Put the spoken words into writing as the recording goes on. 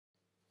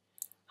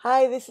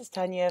Hi, this is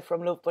Tanya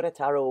from Love Buddha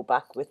Tarot,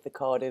 back with the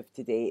card of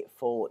today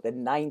for the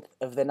 9th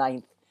of the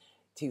 9th,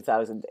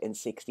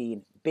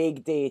 2016.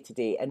 Big day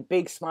today and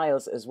big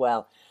smiles as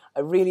well.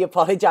 I really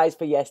apologise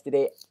for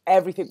yesterday.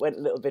 Everything went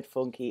a little bit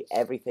funky.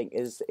 Everything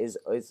is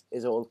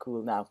all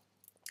cool now.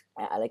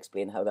 I'll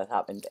explain how that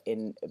happened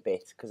in a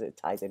bit because it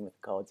ties in with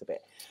the cards a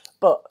bit.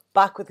 But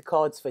back with the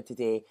cards for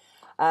today.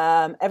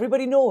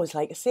 Everybody knows,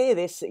 like I say,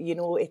 this,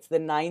 it's the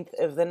 9th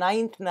of the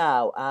 9th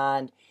now,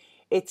 and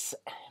it's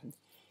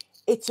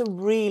a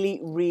really,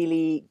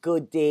 really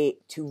good day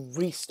to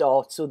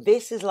restart. So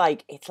this is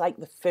it's like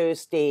the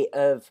first day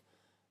of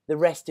the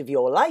rest of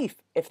your life,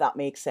 if that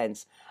makes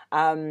sense.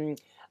 And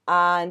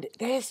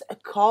there's a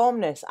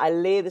calmness. I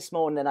lay this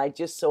morning and I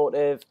just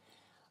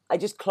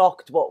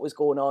clocked what was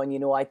going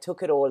on. I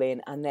took it all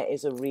in, and there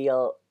is a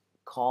real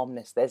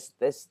calmness.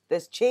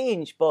 There's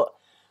change, but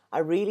I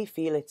really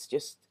feel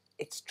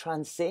it's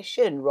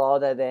transition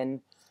rather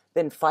than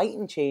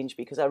fighting change,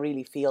 because I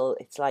really feel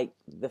it's like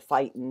the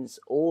fighting's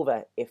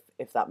over,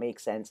 if that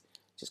makes sense,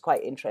 which is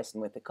quite interesting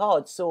with the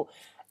cards. So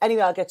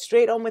anyway, I'll get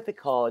straight on with the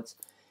cards.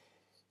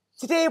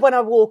 Today when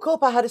I woke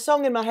up, I had a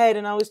song in my head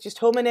and I was just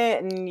humming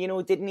it and,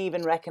 didn't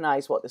even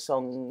recognise what the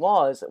song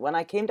was. When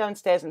I came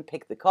downstairs and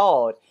picked the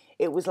card,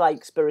 it was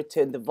like Spirit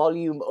turned the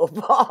volume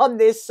up on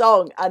this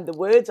song and the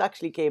words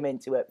actually came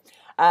into it.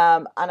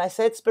 And I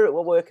said Spirit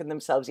were working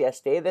themselves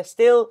yesterday. They're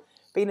still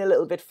being a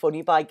little bit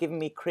funny by giving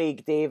me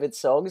Craig David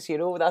songs.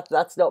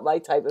 That's not my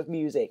type of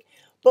music.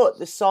 But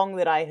the song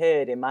that I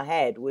heard in my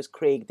head was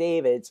Craig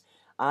David's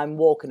I'm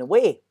Walking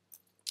Away.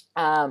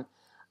 And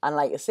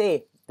like I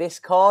say, this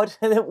card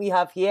that we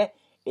have here,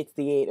 it's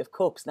the Eight of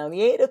Cups. Now,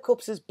 the Eight of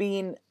Cups has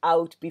been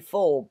out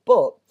before,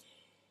 but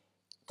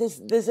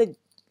there's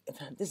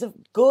a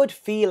good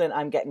feeling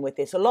I'm getting with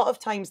this. A lot of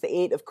times the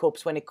Eight of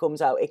Cups, when it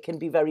comes out, it can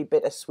be very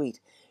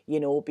bittersweet,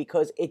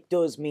 because it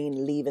does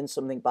mean leaving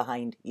something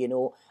behind,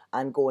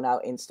 and going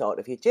out in start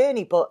of your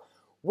journey. But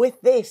with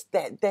this,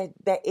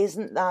 there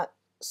isn't that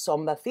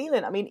somber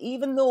feeling. I mean,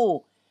 even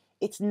though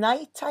it's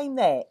nighttime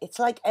there, it's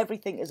like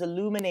everything is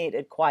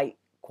illuminated quite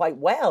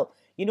well,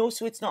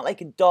 so it's not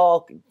like a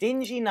dark,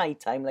 dingy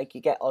nighttime like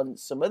you get on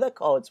some other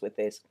cards with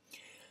this.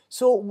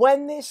 So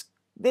when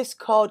this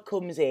card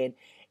comes in,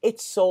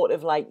 it's sort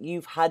of like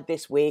you've had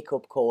this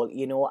wake-up call,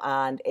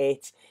 and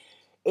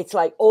it's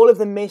like all of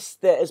the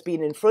mist that has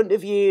been in front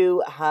of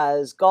you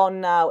has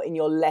gone now, and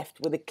you're left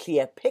with a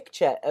clear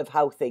picture of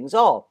how things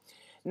are.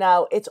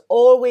 Now, it's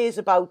always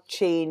about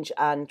change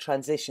and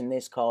transition,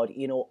 this card,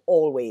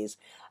 always.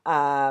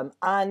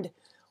 And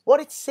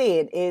what it's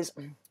saying is,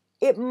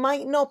 it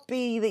might not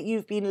be that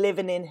you've been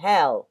living in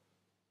hell,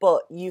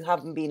 but you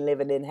haven't been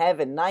living in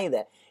heaven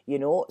neither,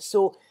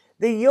 So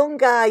the young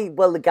guy,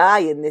 well, the guy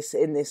in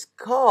this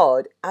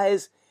card,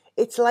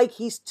 it's like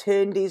he's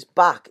turned his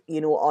back,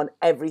 on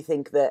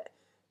everything that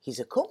he's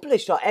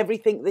accomplished or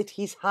everything that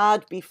he's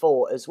had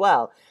before as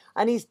well.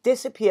 And he's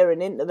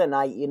disappearing into the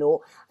night,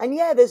 And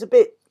yeah, there's a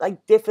bit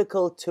like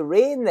difficult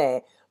terrain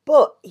there,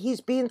 but he's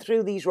been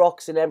through these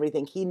rocks and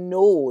everything. He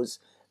knows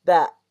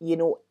that,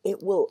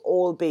 it will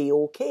all be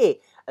okay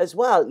as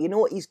well.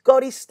 He's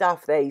got his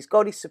staff there. He's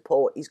got his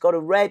support. He's got a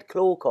red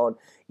cloak on,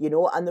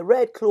 and the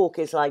red cloak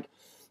is like,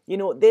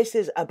 this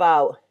is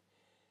about,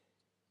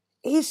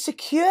 he's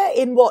secure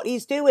in what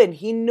he's doing.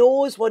 He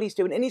knows what he's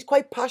doing, and he's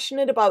quite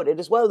passionate about it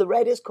as well. The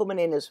red is coming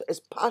in as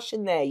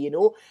passion there,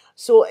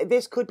 So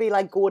this could be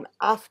like going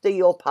after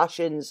your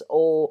passions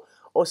or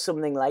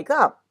something like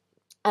that.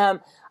 I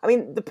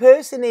mean, the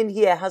person in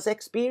here has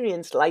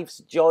experienced life's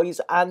joys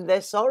and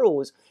their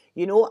sorrows,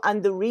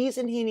 and the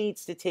reason he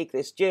needs to take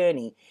this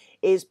journey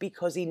is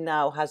because he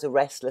now has a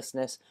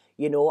restlessness,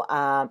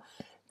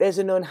 there's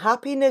an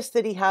unhappiness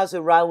that he has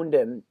around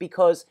him,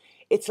 because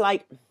it's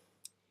like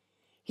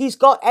he's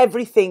got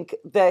everything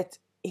that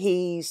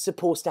he's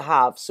supposed to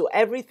have. So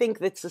everything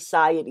that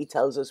society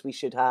tells us we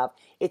should have,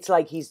 it's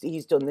like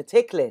he's done the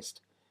tick list.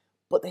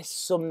 But there's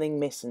something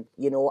missing,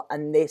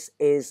 and this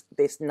is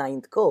this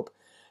ninth cup.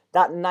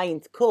 That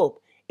ninth cup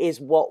is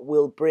what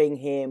will bring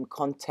him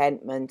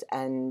contentment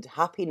and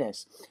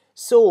happiness.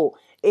 So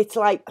it's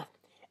like,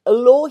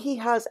 although he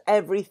has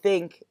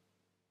everything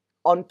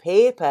on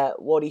paper,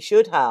 what he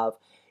should have,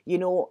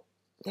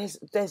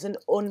 there's an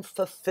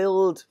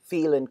unfulfilled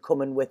feeling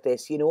coming with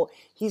this,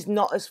 He's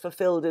not as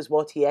fulfilled as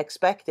what he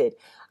expected.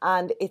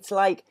 And it's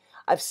like,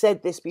 I've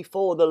said this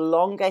before, the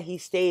longer he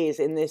stays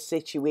in this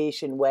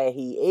situation where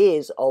he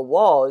is or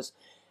was,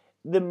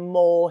 the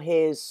more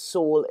his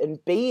soul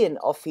and being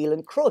are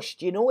feeling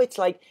crushed. It's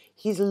like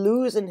he's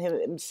losing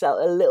himself,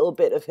 a little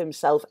bit of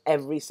himself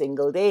every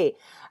single day.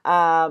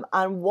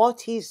 And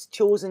what he's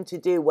chosen to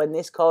do when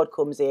this card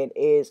comes in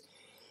is,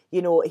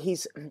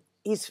 he's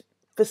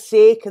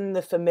forsaken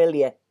the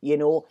familiar,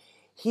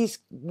 He's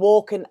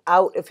walking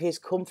out of his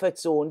comfort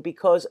zone,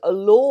 because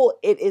although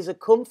it is a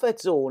comfort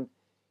zone,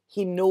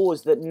 he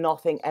knows that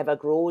nothing ever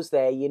grows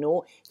there,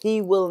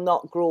 He will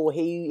not grow.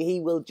 He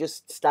will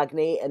just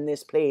stagnate in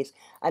this place.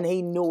 And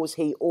he knows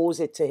he owes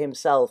it to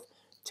himself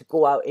to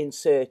go out in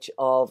search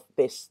of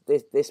this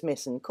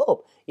missing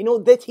cup, you know,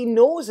 that he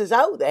knows is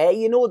out there.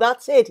 You know,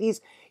 that's it.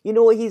 He's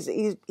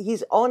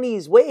on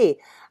his way.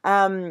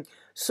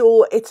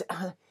 So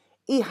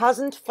he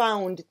hasn't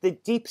found the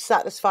deep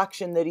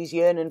satisfaction that he's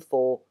yearning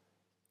for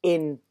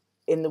in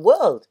the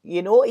world.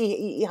 You know,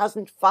 he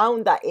hasn't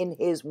found that in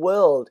his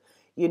world.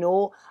 You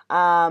know,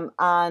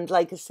 and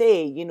like I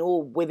say, you know,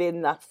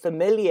 within that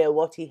familiar,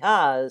 what he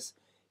has,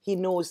 he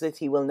knows that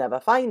he will never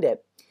find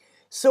it.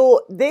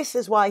 So this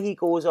is why he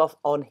goes off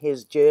on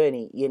his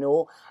journey, you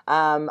know.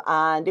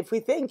 And if we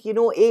think, you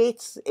know,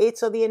 eights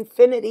are the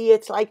infinity,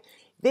 it's like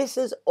this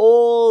is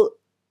all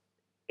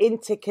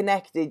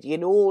interconnected, you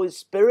know.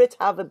 Spirit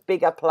have a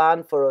bigger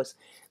plan for us.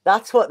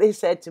 That's what they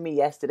said to me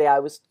yesterday. I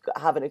was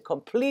having a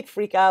complete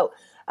freak out.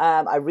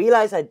 I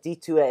realized I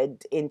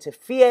detoured into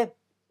fear.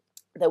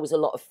 There was a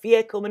lot of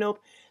fear coming up.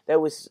 There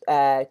was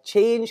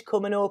change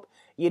coming up.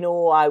 You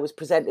know, I was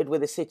presented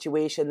with a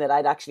situation that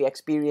I'd actually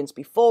experienced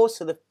before.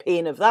 So the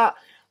pain of that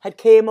had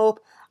came up.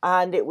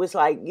 And it was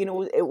like, you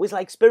know, it was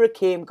like Spirit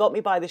came, got me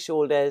by the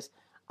shoulders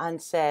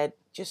and said,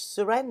 just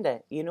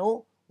surrender, you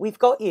know, we've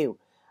got you.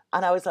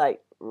 And I was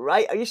like,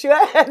 right, are you sure?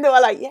 And they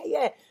were like,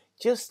 yeah,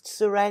 just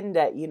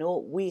surrender. You know,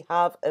 we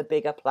have a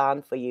bigger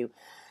plan for you.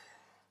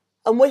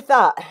 And with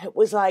that, it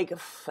was like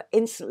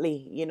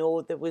instantly, you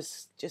know, there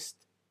was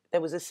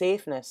a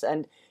safeness.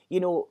 And, you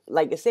know,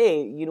 like I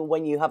say, you know,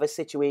 when you have a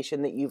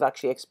situation that you've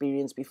actually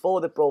experienced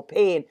before that brought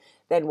pain,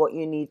 then what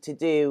you need to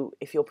do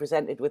if you're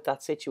presented with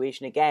that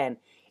situation again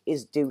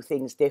is do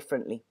things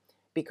differently.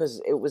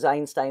 Because it was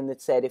Einstein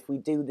that said if we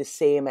do the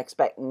same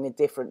expecting a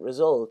different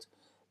result,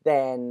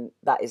 then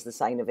that is the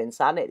sign of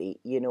insanity,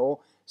 you know.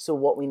 So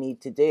what we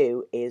need to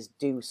do is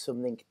do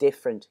something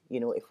different, you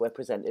know, if we're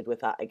presented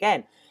with that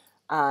again.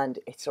 And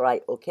it's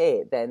right,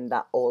 okay, then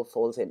that all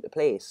falls into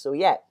place. So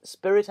yeah,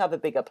 Spirit have a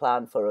bigger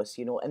plan for us,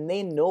 you know, and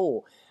they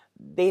know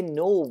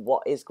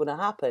what is going to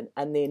happen,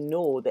 and they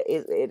know that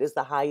it is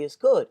the highest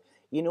good.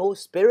 You know,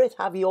 Spirit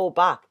have your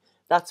back.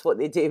 That's what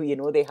they do, you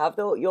know, they have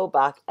your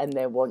back, and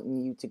they're wanting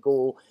you to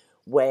go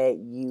where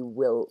you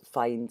will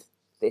find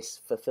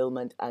this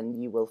fulfillment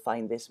and you will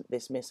find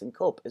this missing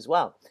cup as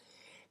well.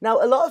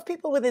 Now, a lot of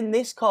people within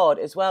this card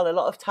as well, a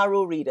lot of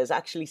tarot readers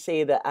actually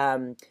say that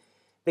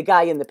the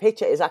guy in the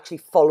picture is actually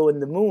following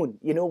the moon.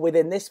 You know,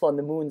 within this one,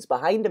 the moon's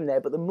behind him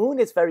there, but the moon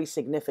is very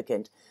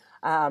significant.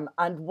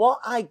 And what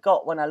I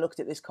got when I looked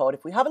at this card,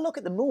 if we have a look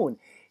at the moon,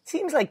 it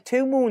seems like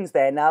two moons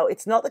there. Now,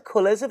 it's not the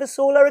colours of a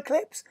solar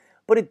eclipse,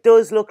 but it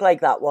does look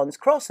like that one's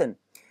crossing.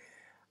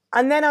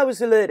 And then I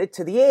was alerted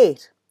to the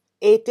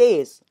 8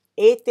 days.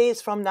 8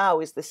 days from now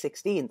is the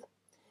 16th.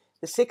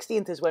 The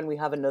 16th is when we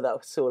have another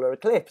solar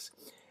eclipse.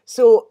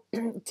 So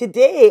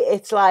today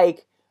it's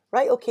like,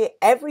 right, okay,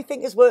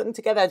 everything is working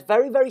together. It's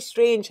very, very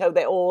strange how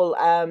they're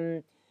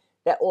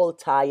all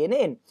tying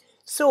in.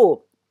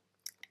 So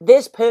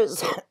this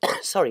person,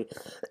 sorry,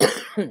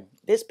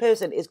 this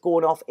person is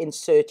going off in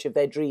search of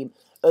their dream.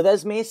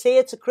 Others may say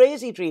it's a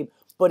crazy dream,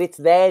 but it's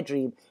their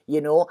dream, you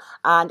know,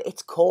 and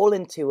it's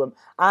calling to him.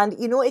 And,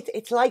 you know,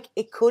 it's like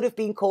it could have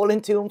been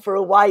calling to him for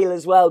a while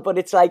as well, but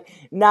it's like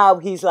now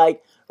he's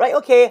like, right,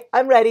 okay,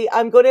 I'm ready.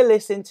 I'm going to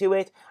listen to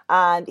it.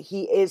 And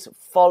he is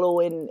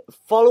following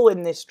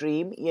this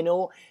dream, you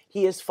know.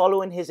 He is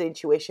following his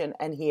intuition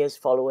and he is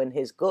following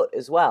his gut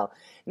as well.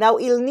 Now,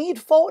 he'll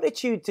need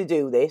fortitude to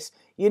do this,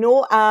 you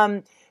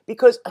know,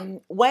 because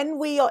when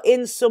we are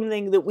in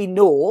something that we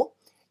know,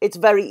 it's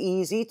very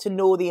easy to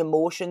know the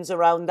emotions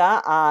around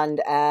that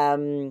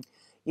and,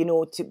 you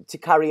know, to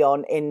carry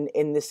on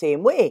in the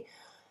same way.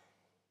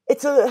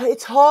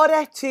 It's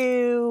harder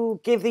to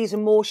give these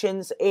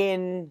emotions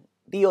in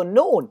the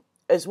unknown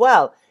as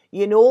well,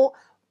 you know,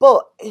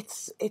 but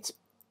it's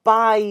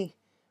by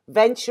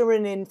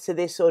venturing into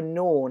this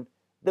unknown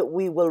that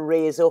we will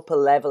raise up a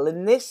level.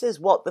 And this is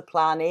what the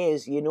plan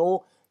is, you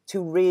know,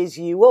 to raise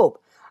you up.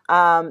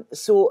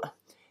 So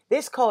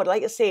this card,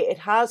 like I say, it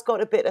has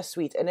got a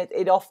bittersweet, and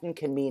it often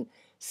can mean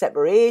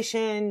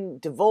separation,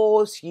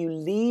 divorce, you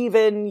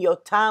leaving your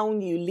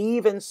town, you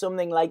leaving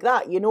something like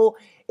that. You know,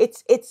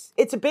 it's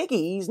a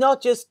biggie. He's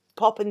not just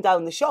popping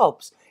down the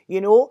shops,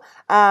 you know.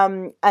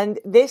 And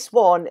this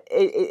one,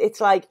 it's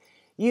like,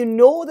 you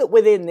know that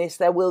within this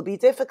there will be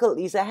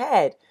difficulties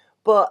ahead,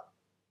 but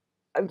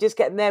I'm just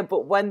getting there.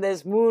 But when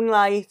there's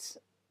moonlight,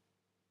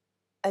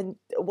 and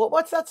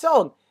what's that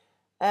song?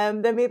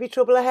 There may be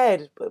trouble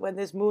ahead, but when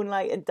there's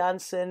moonlight and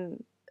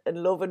dancing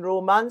and love and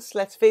romance,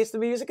 let's face the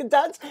music and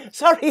dance.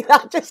 Sorry,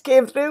 that just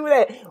came through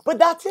there. But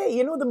that's it,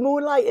 you know, the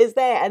moonlight is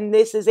there and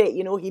this is it.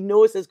 You know, he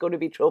knows there's going to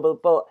be trouble,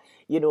 but,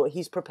 you know,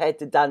 he's prepared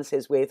to dance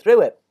his way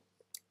through it.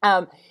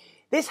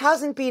 This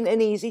hasn't been an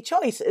easy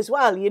choice as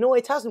well. You know,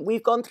 it hasn't.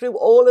 We've gone through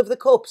all of the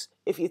cups,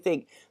 if you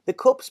think. The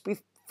cups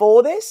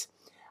before this,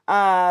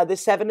 the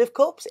 7 of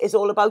Cups, is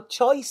all about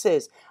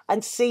choices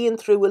and seeing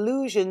through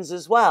illusions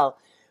as well.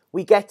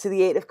 We get to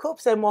the 8 of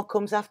Cups, then what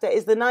comes after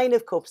is the 9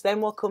 of Cups,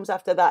 then what comes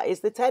after that is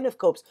the 10 of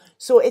Cups.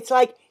 So it's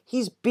like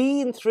he's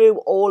been through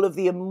all of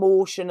the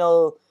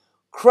emotional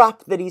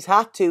crap that he's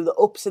had to, the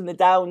ups and the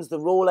downs, the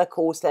roller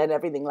coaster and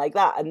everything like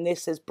that. And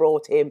this has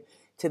brought him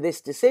to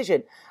this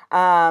decision.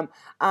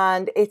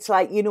 And it's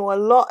like, you know,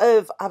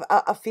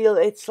 I feel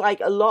it's like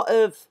a lot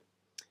of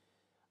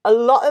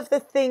the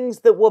things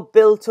that were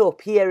built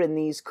up here in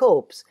these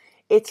cups,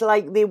 it's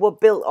like they were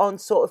built on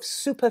sort of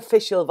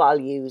superficial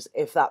values,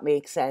 if that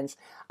makes sense.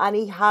 And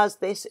he has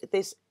this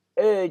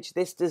urge,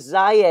 this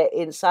desire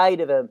inside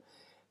of him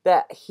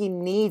that he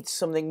needs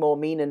something more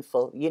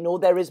meaningful. You know,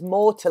 there is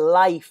more to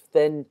life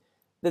than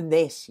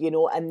this, you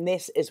know, and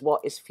this is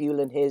what is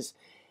fueling his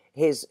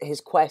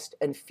quest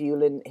and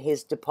fueling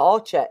his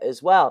departure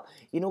as well,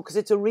 you know, because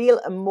it's a real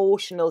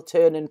emotional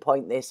turning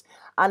point, this,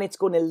 and it's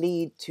going to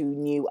lead to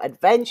new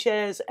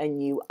adventures and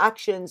new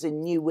actions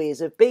and new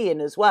ways of being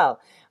as well,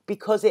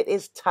 because it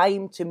is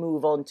time to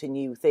move on to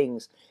new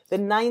things. The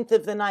 9th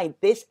of the 9th,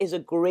 this is a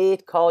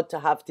great card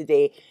to have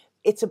today.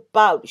 It's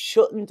about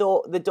shutting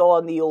the door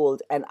on the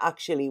old and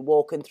actually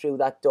walking through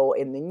that door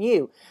in the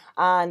new.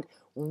 And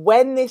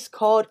when this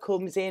card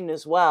comes in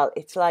as well,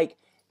 it's like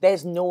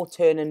there's no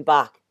turning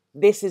back.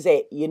 This is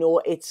it, you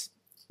know,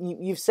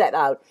 you've set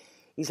out.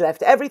 He's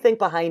left everything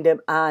behind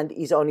him and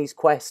he's on his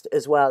quest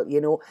as well,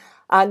 you know.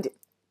 And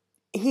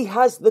he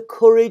has the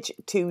courage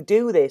to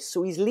do this.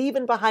 So he's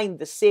leaving behind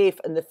the safe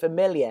and the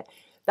familiar.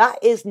 That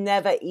is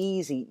never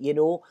easy, you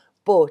know,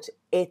 but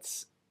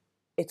it's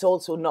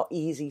also not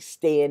easy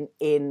staying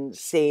in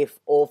safe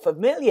or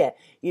familiar,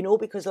 you know,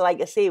 because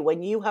like I say,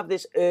 when you have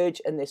this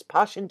urge and this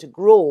passion to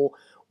grow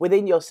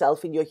within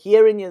yourself and you're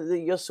hearing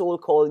your soul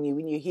calling you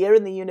and you're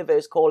hearing the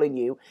universe calling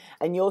you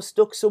and you're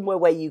stuck somewhere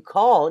where you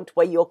can't,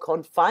 where you're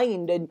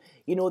confined and,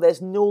 you know,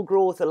 there's no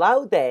growth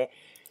allowed there,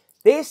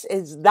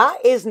 that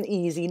isn't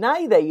easy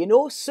neither, you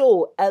know.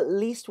 So at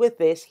least with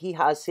this, he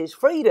has his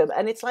freedom.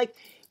 And it's like,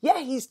 yeah,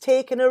 he's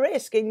taking a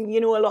risk. And,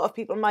 you know, a lot of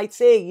people might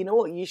say, you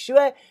know, are you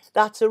sure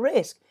that's a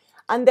risk?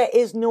 And there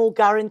is no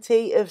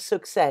guarantee of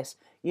success,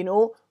 you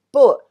know.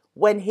 But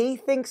when he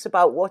thinks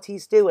about what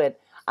he's doing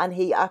and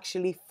he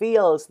actually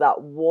feels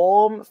that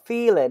warm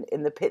feeling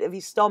in the pit of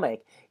his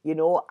stomach, you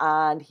know,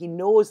 and he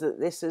knows that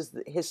this is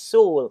his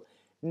soul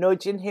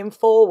nudging him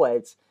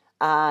forwards,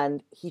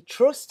 and he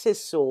trusts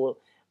his soul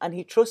and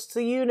he trusts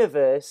the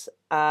universe,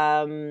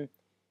 you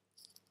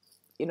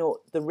know,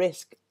 the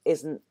risk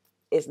isn't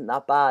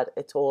that bad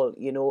at all,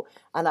 you know.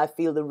 And I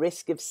feel the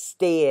risk of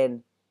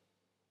staying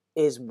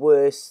is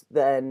worse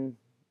than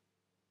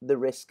the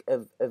risk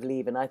of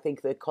leaving. I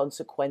think the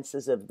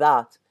consequences of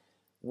that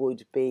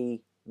would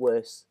be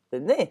worse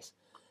than this.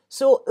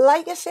 So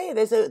like I say,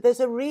 there's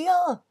a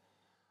real,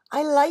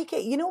 I like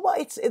it. You know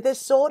what? There's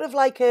sort of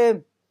like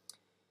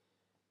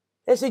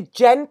there's a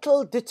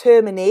gentle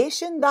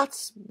determination.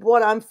 That's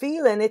what I'm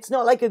feeling. It's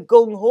not like a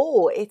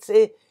gung-ho.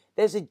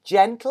 There's a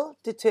gentle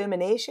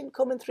determination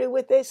coming through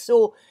with this.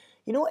 So,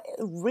 you know,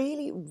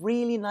 really,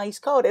 really nice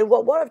card. And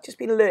what I've just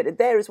been alerted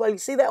there as well, you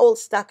see they're all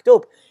stacked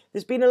up.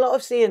 There's been a lot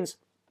of sayings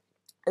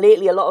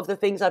lately, a lot of the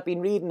things I've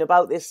been reading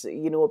about this,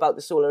 you know, about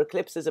the solar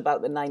eclipses,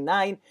 about the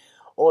 9/9,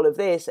 all of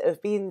this,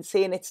 have been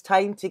saying it's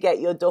time to get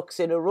your ducks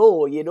in a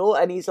row, you know.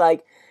 And he's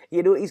like,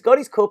 you know, he's got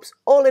his cups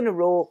all in a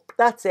row.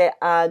 That's it.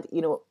 And,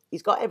 you know,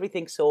 he's got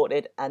everything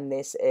sorted. And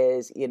this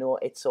is, you know,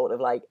 it's sort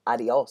of like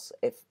adios,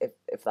 if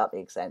that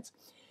makes sense.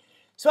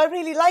 So I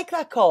really like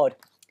that card.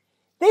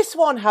 This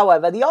one,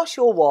 however, the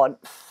Osho one,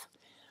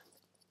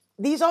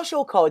 these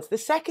Osho cards, the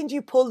second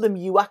you pull them,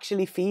 you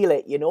actually feel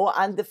it, you know.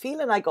 And the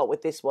feeling I got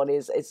with this one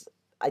is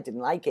I didn't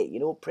like it, you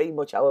know, pretty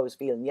much how I was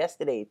feeling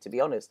yesterday, to be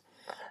honest.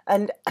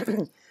 And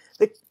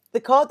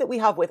the card that we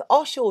have with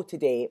Osho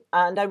today,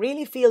 and I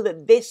really feel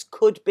that this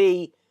could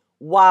be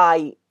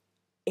why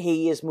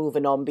he is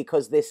moving on,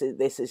 because this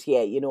is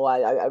here, you know.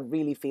 I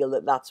really feel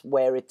that that's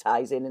where it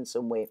ties in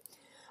some way.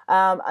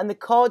 And the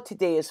card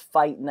today is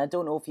fighting. I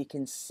don't know if you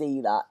can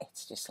see that.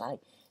 It's just like,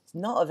 it's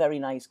not a very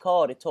nice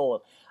card at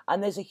all.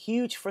 And there's a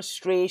huge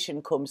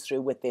frustration comes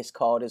through with this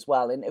card as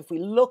well. And if we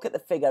look at the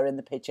figure in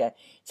the picture,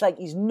 it's like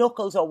his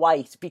knuckles are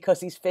white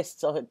because his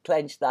fists are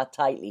clenched that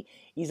tightly.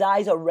 His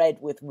eyes are red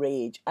with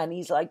rage. And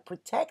he's like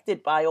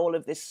protected by all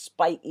of this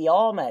spiky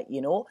armor,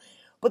 you know.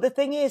 But the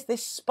thing is,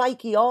 this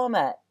spiky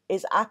armor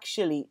is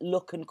actually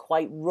looking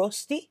quite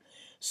rusty.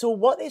 So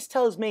what this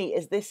tells me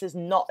is this is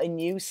not a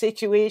new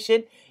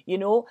situation, you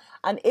know.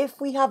 And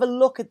if we have a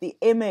look at the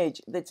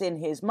image that's in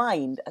his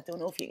mind, I don't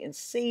know if you can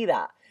see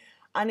that.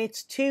 And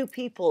it's two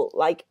people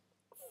like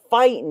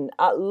fighting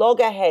at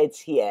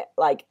loggerheads here,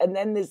 like, and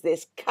then there's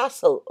this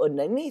castle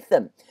underneath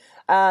them.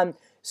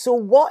 So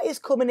what is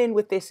coming in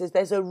with this is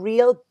there's a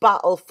real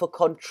battle for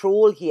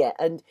control here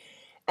and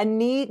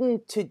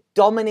needing to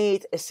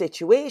dominate a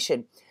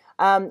situation.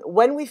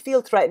 When we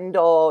feel threatened,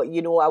 or,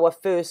 you know, our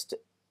first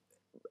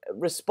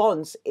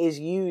response is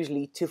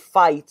usually to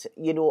fight,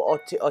 you know, or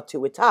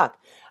to attack,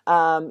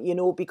 you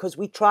know, because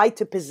we try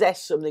to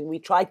possess something, we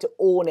try to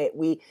own it,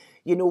 we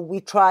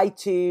try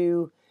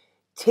to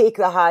take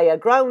the higher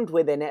ground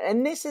within it.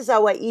 And this is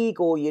our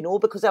ego, you know,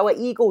 because our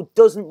ego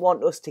doesn't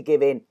want us to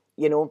give in,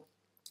 you know.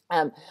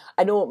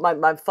 I know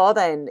my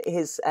father and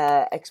his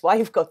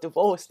ex-wife got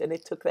divorced, and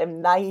it took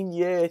them 9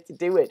 years to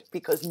do it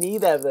because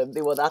neither of them,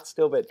 they were that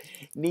stubborn,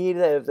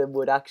 neither of them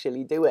would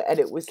actually do it. And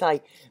it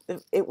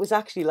was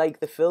actually like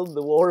the film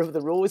The War of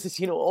the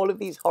Roses, all of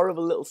these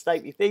horrible little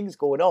snipey things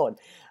going on.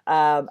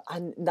 And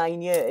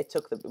 9 years it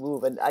took them to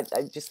move. And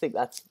I just think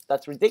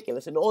that's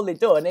ridiculous. And all they'd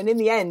done, and in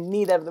the end,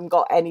 neither of them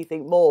got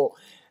anything more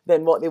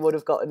than what they would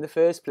have got in the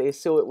first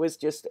place. So it was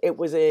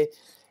an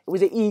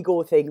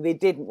ego thing. They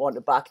didn't want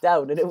to back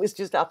down, and it was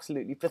just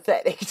absolutely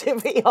pathetic, to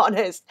be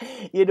honest.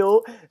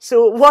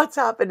 So what's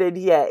happening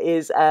here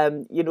is,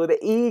 the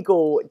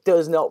ego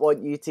does not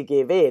want you to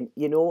give in,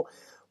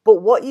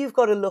 but what you've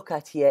got to look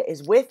at here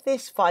is, with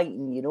this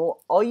fighting,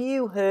 are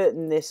you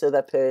hurting this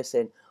other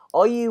person?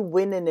 Are you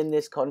winning in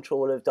this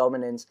control of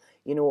dominance?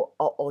 Or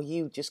are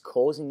you just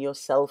causing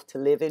yourself to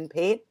live in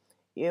pain?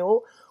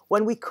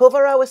 When we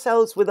cover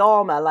ourselves with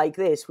armor like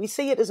this, we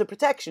see it as a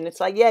protection. It's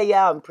like,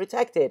 yeah, I'm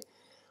protected.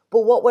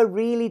 But what we're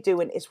really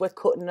doing is we're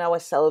cutting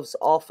ourselves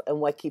off, and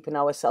we're keeping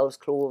ourselves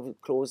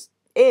closed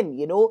in,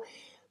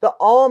 The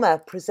armor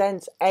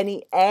prevents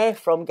any air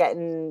from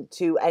getting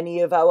to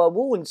any of our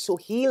wounds, so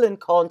healing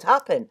can't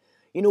happen.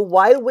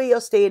 While we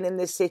are staying in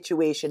this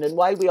situation, and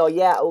while we are,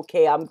 yeah,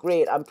 okay, I'm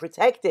great, I'm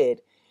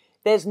protected,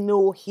 there's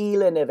no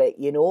healing of it,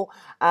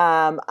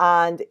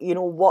 And,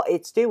 what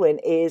it's doing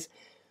is,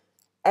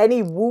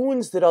 any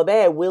wounds that are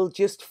there will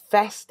just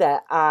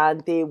fester,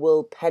 and they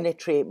will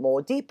penetrate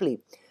more deeply.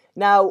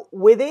 Now,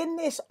 within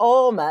this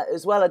armor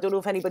as well, I don't know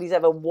if anybody's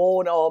ever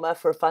worn armor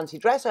for a fancy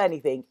dress or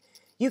anything,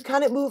 you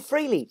cannot move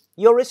freely.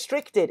 You're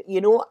restricted,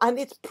 and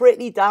it's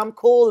pretty damn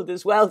cold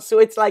as well. So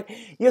it's like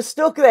you're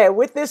stuck there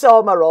with this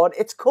armor on.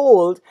 It's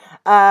cold.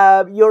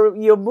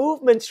 Your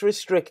movement's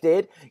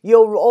restricted.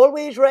 You're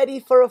always ready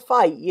for a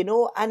fight,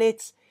 and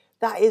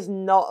that is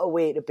not a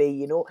way to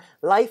be,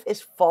 Life is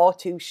far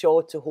too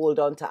short to hold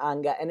on to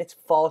anger, and it's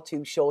far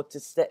too short to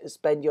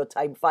spend your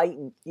time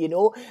fighting,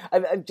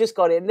 I've just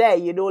got in there,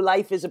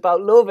 life is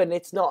about love, and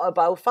it's not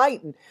about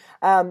fighting.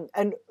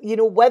 And,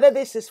 whether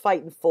this is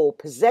fighting for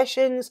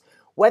possessions,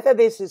 whether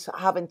this is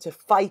having to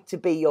fight to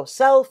be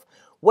yourself,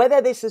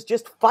 whether this is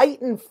just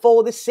fighting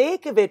for the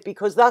sake of it,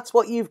 because that's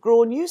what you've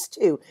grown used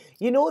to,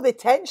 the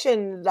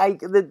tension,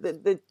 like,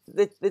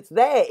 that's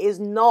there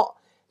is not...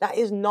 That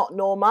is not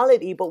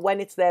normality, but when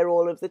it's there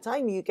all of the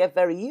time, you get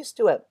very used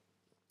to it.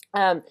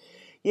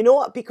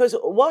 Because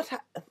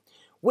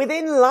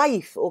within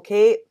life,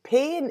 okay,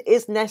 pain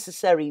is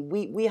necessary.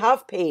 We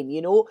have pain,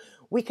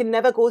 We can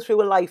never go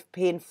through a life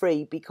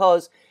pain-free,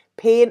 because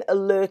pain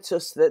alerts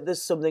us that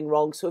there's something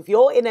wrong. So if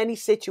you're in any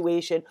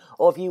situation,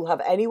 or if you have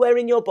anywhere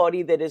in your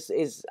body that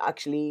is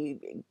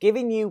actually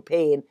giving you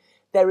pain,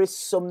 there is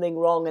something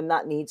wrong, and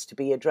that needs to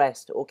be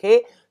addressed,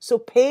 okay? So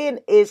pain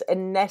is a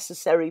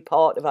necessary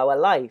part of our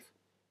life,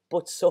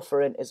 but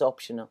suffering is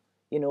optional.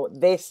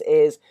 This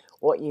is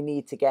what you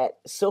need to get.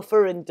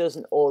 Suffering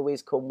doesn't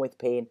always come with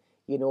pain,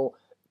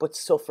 but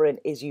suffering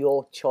is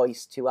your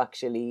choice to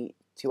actually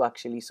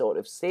sort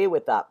of stay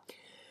with that.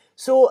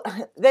 So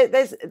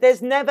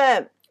there's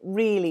never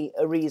really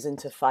a reason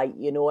to fight,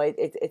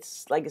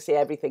 It's like I say,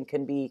 everything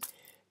can be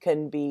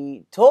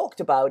talked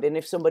about, and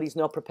if somebody's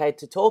not prepared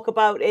to talk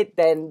about it,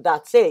 then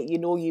that's it.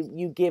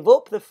 You give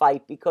up the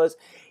fight, because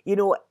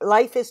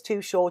life is too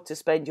short to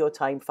spend your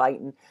time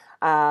fighting.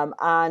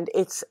 And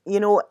it's,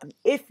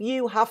 if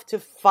you have to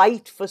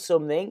fight for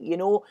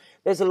something,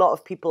 there's a lot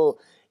of people,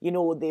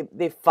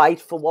 they fight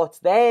for what's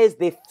theirs,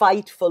 they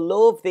fight for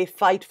love, they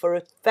fight for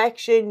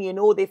affection,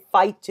 they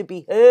fight to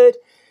be heard,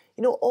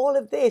 all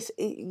of this,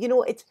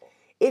 it's,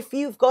 if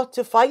you've got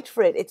to fight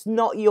for it, it's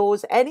not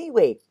yours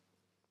anyway.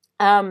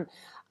 And,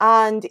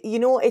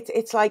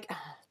 it's like,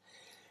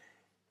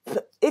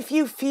 if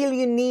you feel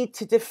you need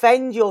to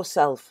defend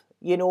yourself,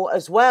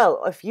 as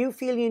well, if you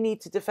feel you need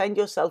to defend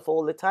yourself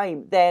all the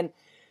time, then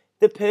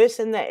the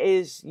person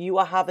you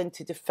are having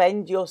to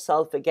defend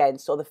yourself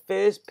against, or the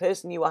first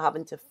person you are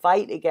having to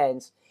fight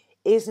against,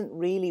 isn't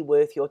really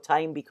worth your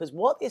time, because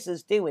what this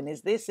is doing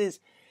is, this is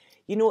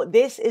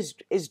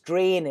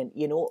draining,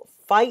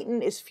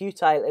 Fighting is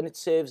futile, and it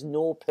serves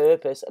no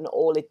purpose, and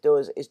all it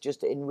does is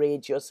just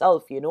enrage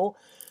yourself,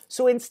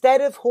 So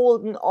instead of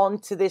holding on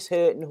to this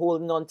hurt and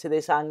holding on to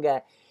this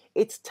anger,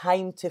 it's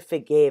time to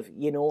forgive,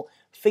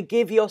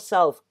 Forgive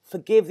yourself,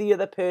 forgive the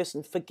other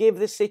person, forgive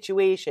the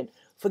situation,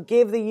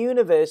 forgive the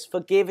universe for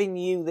giving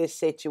you this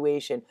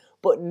situation.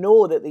 But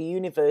know that the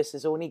universe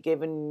is only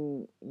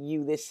giving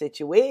you this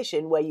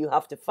situation where you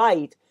have to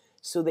fight,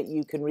 so that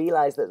you can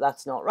realize that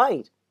that's not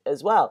right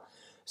as well.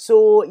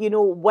 So,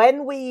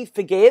 when we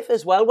forgive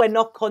as well, we're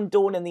not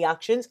condoning the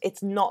actions.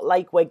 It's not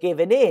like we're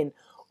giving in.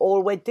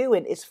 All we're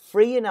doing is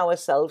freeing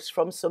ourselves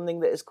from something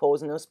that is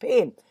causing us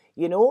pain.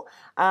 We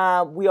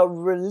are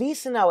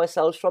releasing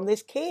ourselves from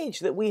this cage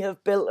that we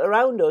have built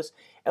around us,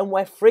 and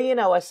we're freeing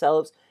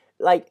ourselves,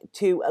 like,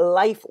 to a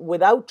life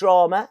without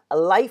drama, a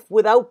life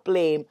without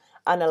blame,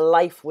 and a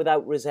life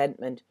without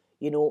resentment.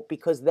 you know,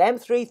 because them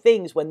three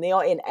things, when they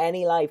are in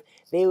any life,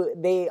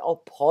 they are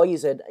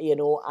poison, you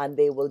know, and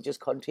they will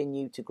just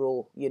continue to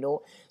grow, you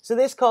know. So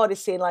this card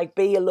is saying, like,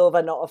 be a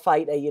lover, not a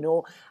fighter, you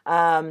know.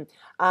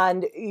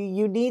 And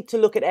you need to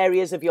look at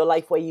areas of your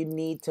life where you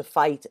need to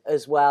fight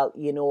as well,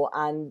 you know,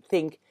 and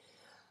think,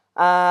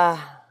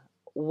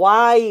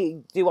 why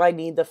do I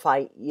need the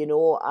fight? You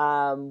know,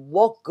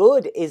 what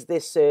good is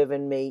this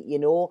serving me? You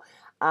know,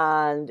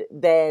 and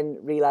then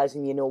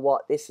realizing, you know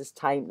what, this is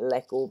time to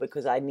let go,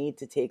 because I need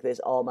to take this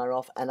armor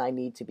off, and I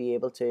need to be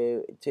able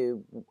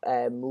to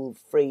move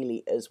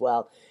freely as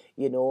well.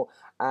 You know,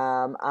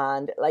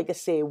 and like I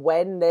say,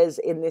 when there's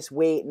in this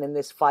waiting and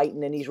this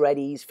fighting, and he's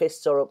ready, his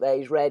fists are up there,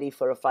 he's ready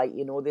for a fight.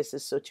 You know, this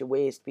is such a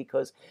waste,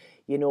 because,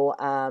 you know,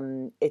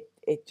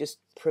 it just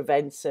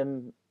prevents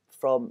him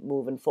from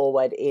moving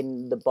forward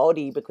in the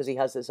body, because he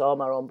has this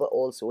armor on, but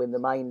also in the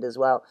mind as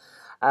well.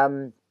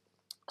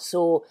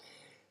 So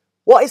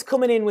what is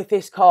coming in with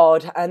this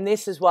card, and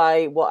this is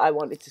why what I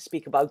wanted to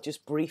speak about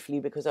just briefly,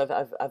 because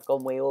I've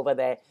gone way over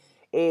there,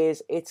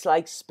 is it's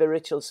like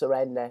spiritual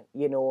surrender.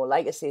 You know,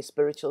 like I say,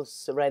 spiritual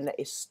surrender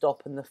is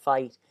stopping the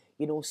fight,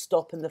 you know,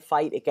 stopping the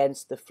fight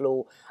against the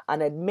flow,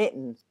 and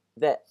admitting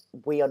that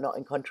we are not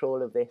in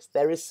control of this.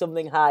 There is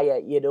something higher,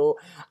 you know,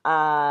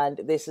 and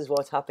this is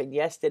what happened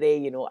yesterday.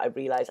 You know, I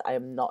realized I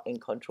am not in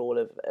control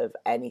of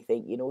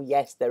anything. You know,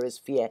 yes, there is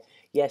fear.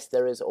 Yes,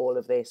 there is all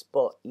of this,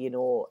 but, you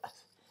know,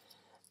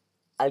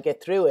 I'll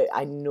get through it.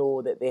 I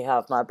know that they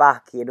have my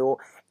back, you know,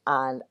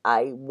 and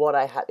what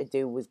I had to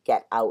do was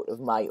get out of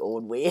my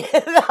own way.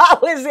 That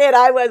was it.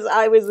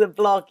 I was the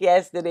block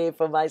yesterday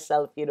for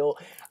myself, you know,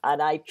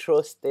 and I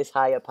trust this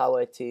higher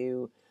power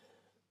to,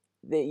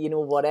 you know,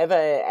 whatever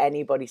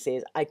anybody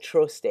says, I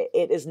trust it.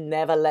 It has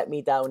never let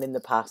me down in the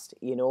past,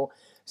 you know.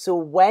 So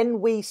when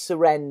we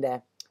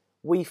surrender,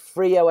 we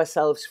free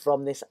ourselves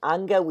from this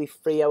anger, we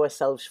free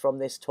ourselves from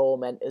this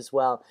torment as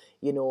well,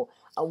 you know.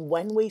 And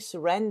when we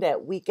surrender,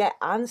 we get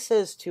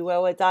answers to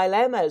our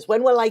dilemmas.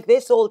 When we're like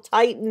this, all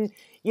tight and,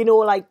 you know,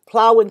 like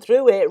plowing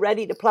through it,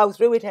 ready to plow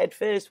through it head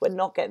first, we're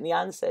not getting the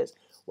answers.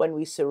 When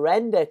we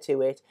surrender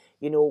to it,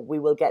 you know, we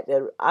will get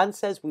the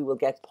answers, we will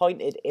get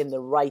pointed in the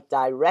right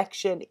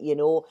direction, you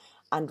know,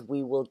 and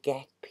we will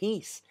get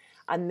peace.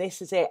 And this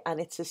is it.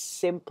 And it's a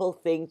simple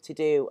thing to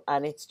do.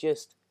 And it's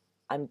just,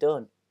 I'm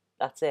done.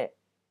 That's it.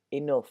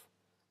 Enough.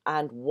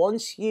 And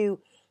once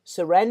you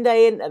surrender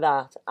into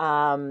that,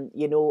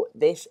 you know,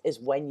 this is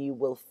when you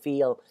will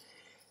feel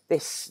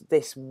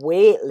this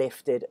weight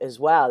lifted as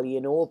well,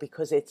 you know,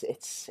 because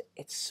it's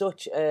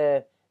such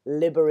a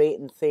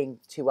liberating thing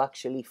to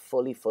actually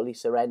fully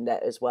surrender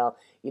as well,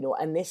 you know.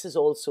 And this is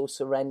also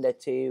surrender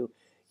to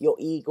your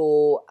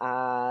ego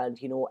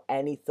and, you know,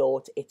 any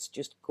thought. It's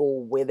just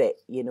go with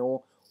it, you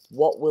know.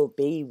 What will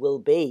be,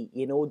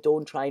 you know.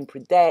 Don't try and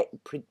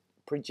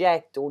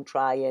project, don't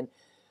try and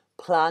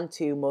plan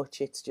too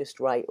much. It's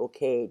just, right,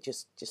 okay,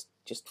 just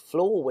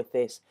flow with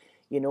this,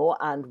 you know.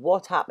 And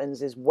what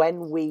happens is,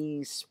 when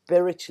we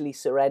spiritually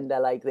surrender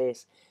like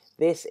this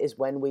is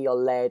when we are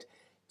led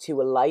to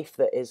a life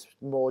that is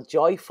more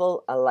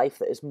joyful, a life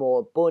that is more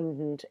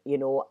abundant, you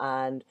know,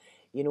 and,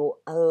 you know,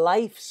 a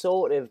life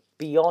sort of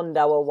beyond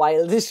our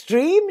wildest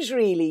dreams,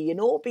 really, you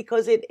know,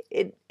 because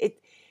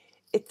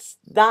it's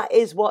that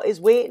is what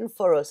is waiting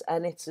for us.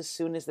 And it's as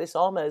soon as this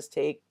armor is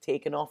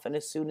taken off, and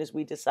as soon as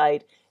we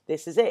decide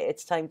this is it,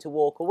 it's time to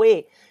walk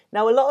away.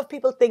 Now, a lot of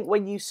people think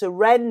when you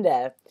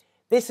surrender,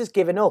 this is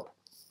giving up.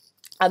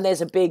 And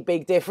there's a big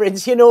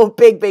difference, you know,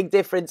 big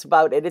difference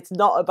about it. It's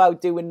not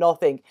about doing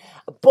nothing,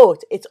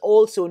 but it's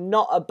also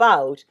not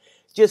about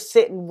just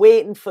sitting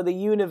waiting for the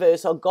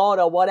universe or God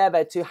or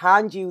whatever to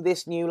hand you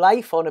this new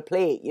life on a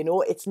plate, you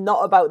know. It's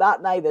not about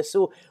that neither.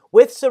 So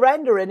with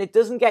surrendering, it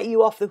doesn't get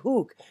you off the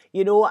hook,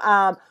 you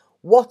know.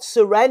 What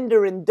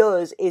surrendering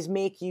does is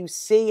make you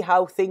see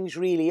how things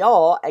really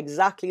are,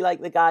 exactly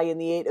like the guy in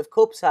the Eight of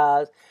Cups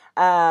has,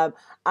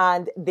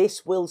 and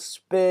this will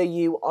spur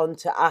you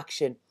onto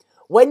action.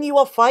 When you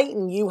are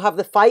fighting, you have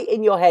the fight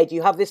in your head.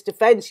 You have this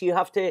defense. You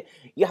have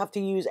to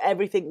use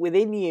everything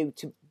within you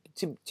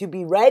to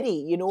be ready,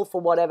 you know,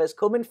 for whatever's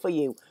coming for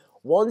you.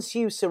 Once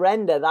you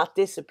surrender, that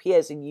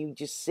disappears, and you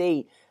just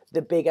see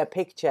the bigger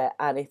picture,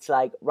 and it's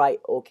like, right,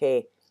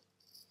 okay,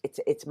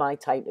 it's my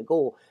time to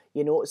go,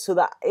 you know. So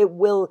that it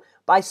will,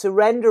 by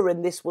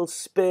surrendering, this will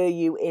spur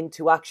you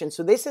into action.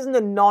 So this isn't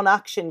a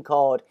non-action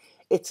card.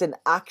 It's an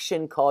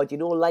action card, you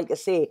know. Like I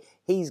say,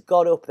 he's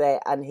got up there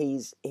and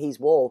he's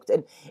walked.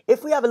 And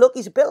if we have a look,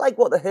 he's a bit like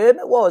what the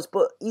Hermit was,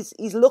 but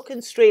he's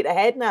looking straight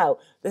ahead now.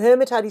 The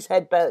Hermit had his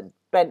head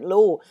bent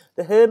low.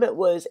 The Hermit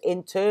was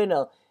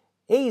internal.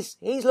 He's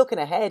looking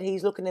ahead.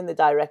 He's looking in the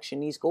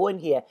direction he's going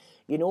here,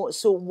 you know.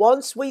 So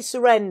once we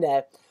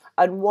surrender,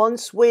 and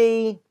once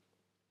we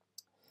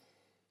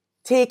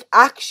take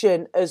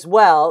action as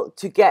well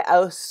to get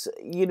us,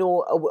 you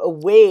know,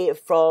 away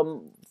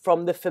from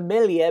the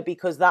familiar,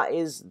 because that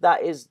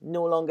is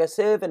no longer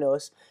serving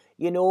us,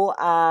 you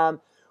know,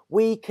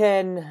 we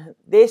can,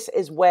 this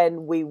is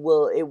when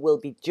it will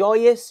be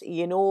joyous,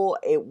 you know.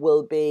 It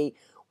will be,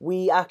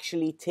 we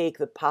actually take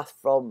the path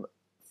from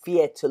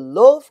fear to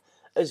love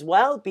as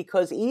well,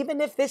 because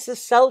even if this is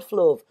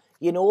self-love,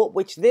 you know,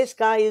 which this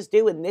guy is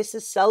doing, this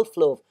is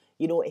self-love,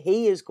 you know,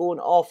 he is going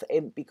off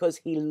because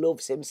he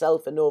loves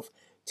himself enough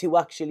to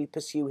actually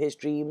pursue his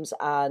dreams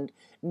and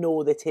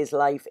know that his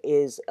life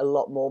is a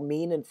lot more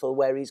meaningful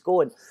where he's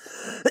going.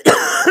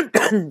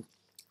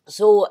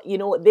 So, you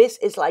know, this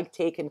is like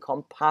taking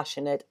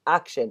compassionate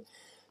action.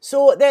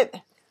 So they're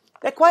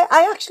quite,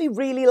 I actually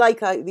really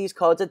like these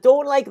cards. I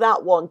don't like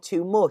that one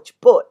too much,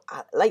 but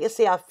like I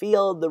say, I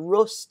feel the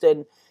rust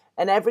and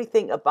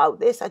everything about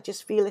this. I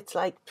just feel it's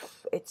like,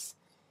 it's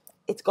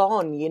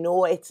gone, you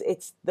know, it's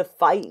the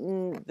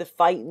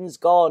fighting's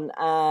gone.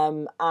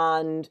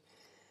 And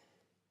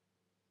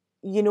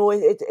you know,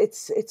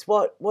 it's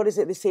what is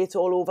it? They say it's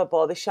all over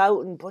by the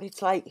shouting, but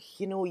it's like,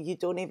 you know, you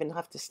don't even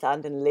have to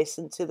stand and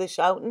listen to the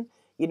shouting.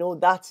 You know,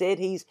 that's it.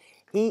 He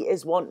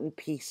is wanting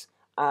peace,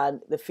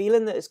 and the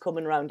feeling that is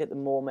coming around at the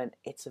moment,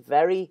 it's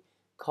very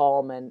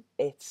calming.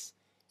 It's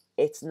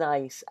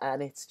nice,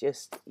 and it's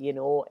just, you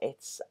know,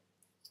 it's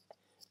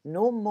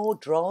no more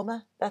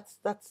drama. That's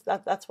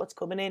what's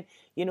coming in.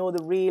 You know,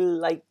 the real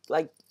like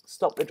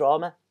stop the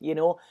drama. You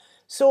know,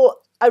 so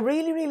I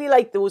really, really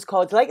like those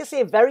cards. Like I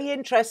say, very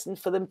interesting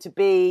for them to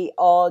be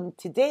on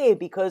today,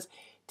 because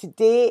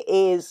today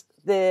is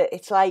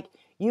it's like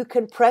you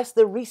can press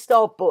the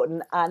restart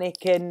button and it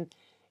can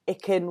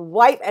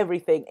wipe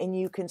everything, and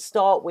you can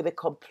start with a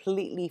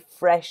completely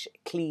fresh,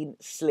 clean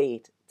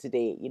slate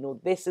today. You know,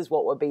 this is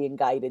what we're being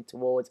guided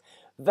towards.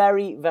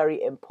 Very,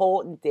 very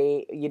important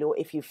day. You know,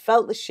 if you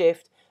felt the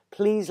shift,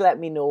 please let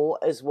me know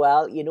as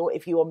well. You know,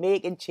 if you are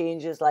making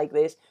changes like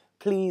this,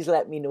 please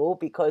let me know,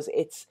 because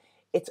it's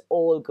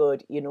all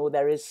good. You know,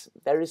 there is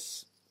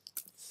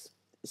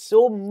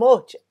so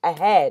much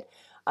ahead,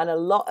 and a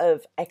lot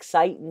of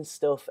exciting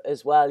stuff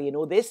as well. You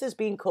know, this has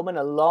been coming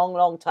a long,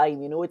 long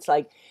time. You know, it's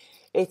like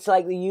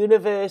the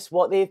universe,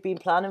 what they've been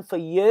planning for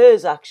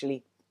years,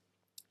 actually,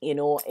 you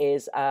know,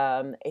 is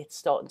it's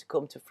starting to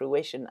come to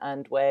fruition,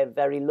 and we're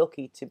very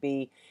lucky to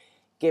be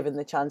given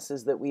the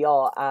chances that we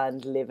are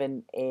and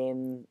living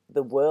in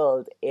the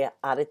world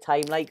at a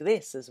time like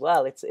this as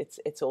well.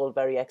 It's all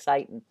very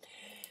exciting.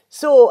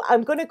 So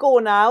I'm going to go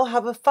now.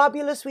 Have a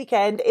fabulous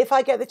weekend. If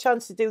I get the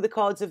chance to do the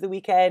cards of the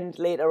weekend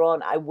later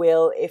on, I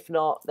will. If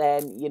not,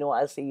 then, you know,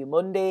 I'll see you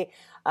Monday.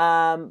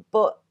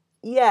 But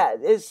yeah,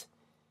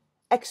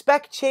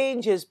 expect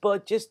changes,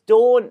 but just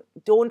don't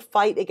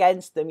fight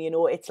against them. You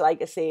know, it's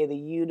like I say, the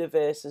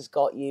universe has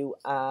got you,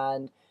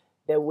 and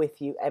they're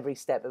with you every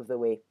step of the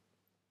way.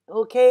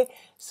 Okay,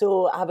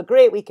 so have a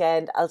great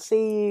weekend. I'll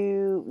see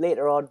you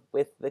later on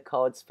with the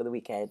cards for the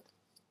weekend.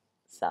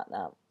 Sat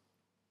now.